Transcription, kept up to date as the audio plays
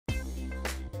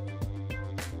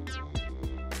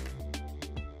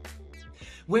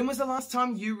When was the last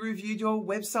time you reviewed your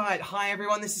website? Hi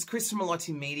everyone, this is Chris from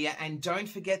Melotti Media, and don't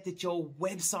forget that your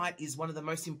website is one of the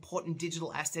most important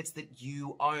digital assets that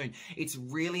you own. It's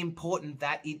really important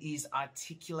that it is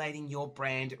articulating your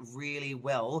brand really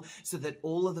well so that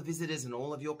all of the visitors and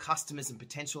all of your customers and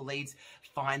potential leads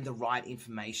find the right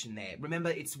information there.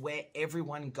 Remember, it's where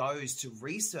everyone goes to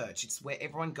research. It's where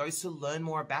everyone goes to learn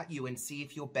more about you and see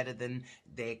if you're better than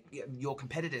your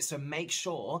competitors. So make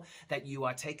sure that you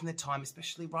are taking the time,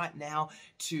 especially right now,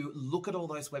 to look at all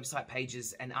those website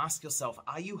pages and ask yourself,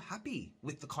 are you happy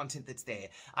with the content that's there?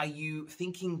 Are you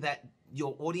thinking that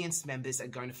your audience members are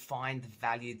going to find the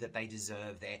value that they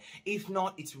deserve there? If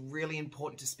not, it's really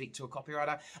important to speak to a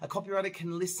copywriter. A copywriter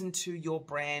can listen to your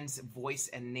brand's voice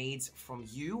and needs from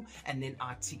you and then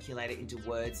articulate it into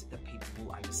words that people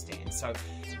will understand. So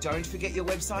don't forget your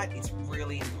website. It's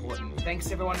really important.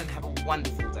 Thanks everyone and have a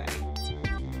wonderful day.